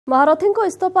महारथी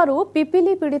इस्तफारू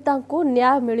पिपिली पीड़िता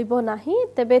न्याय मिलिबो नाही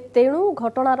तेबे तेणु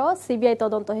घटनार सीबीआई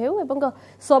तदंत हेउ एवं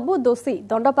सबु दोषी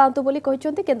दंड पांतु बोली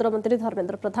कहिसंती केंद्र मंत्री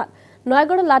धर्मेंद्र प्रधान।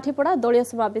 नयागढ़ लाठीपड़ा दलीय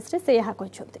समावेश से यह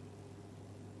कहिसंती।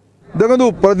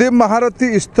 देखो प्रदीप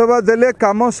महारथी इस्तफा देले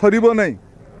काम सरिबो नहीं,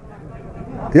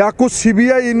 याकू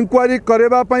सीबीआई इनक्वारी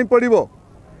करबा पई पड़िबो।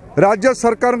 राज्य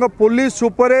सरकार को पुलिस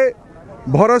उपरे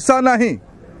भरोसा नहीं,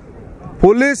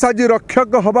 पुलिस आज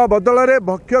रक्षक हवा बदल रे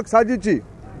भक्षक साजिची।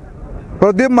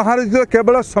 प्रदीप महारथी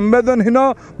केवल संवेदनहीन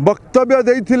वक्तव्य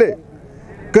देइथिले,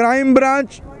 क्राइम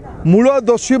ब्रांच मूल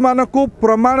दोषी मानकू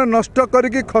प्रमाण नष्ट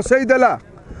करिकी खसई देला।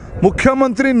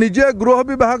 मुख्यमंत्री निजे गृह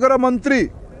विभाग मंत्री,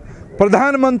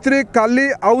 प्रधानमंत्री काली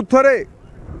आउ थरे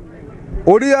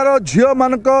ओडियार झियो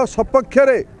मानक सपक्ष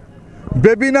रे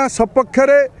बेबिना सपक्ष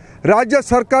रे राज्य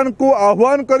सरकार को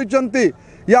आह्वान करिसंती।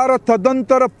 यार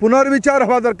तदंतर पुनर्विचार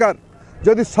हवा दरकार।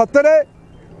 जदि सतरे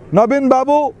नवीन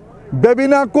बाबू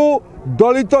बेबिना को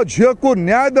दलित झील को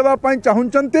न्याय देवा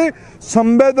चाहते,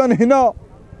 संवेदनहीन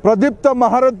प्रदीप्त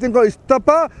महारथी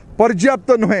इस्तफा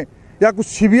पर्याप्त नुहे। या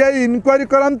सीबीआई इनक्वारी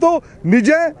करांतु,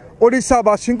 निजे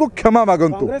ओडिशावासी को क्षमा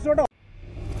मागंतु।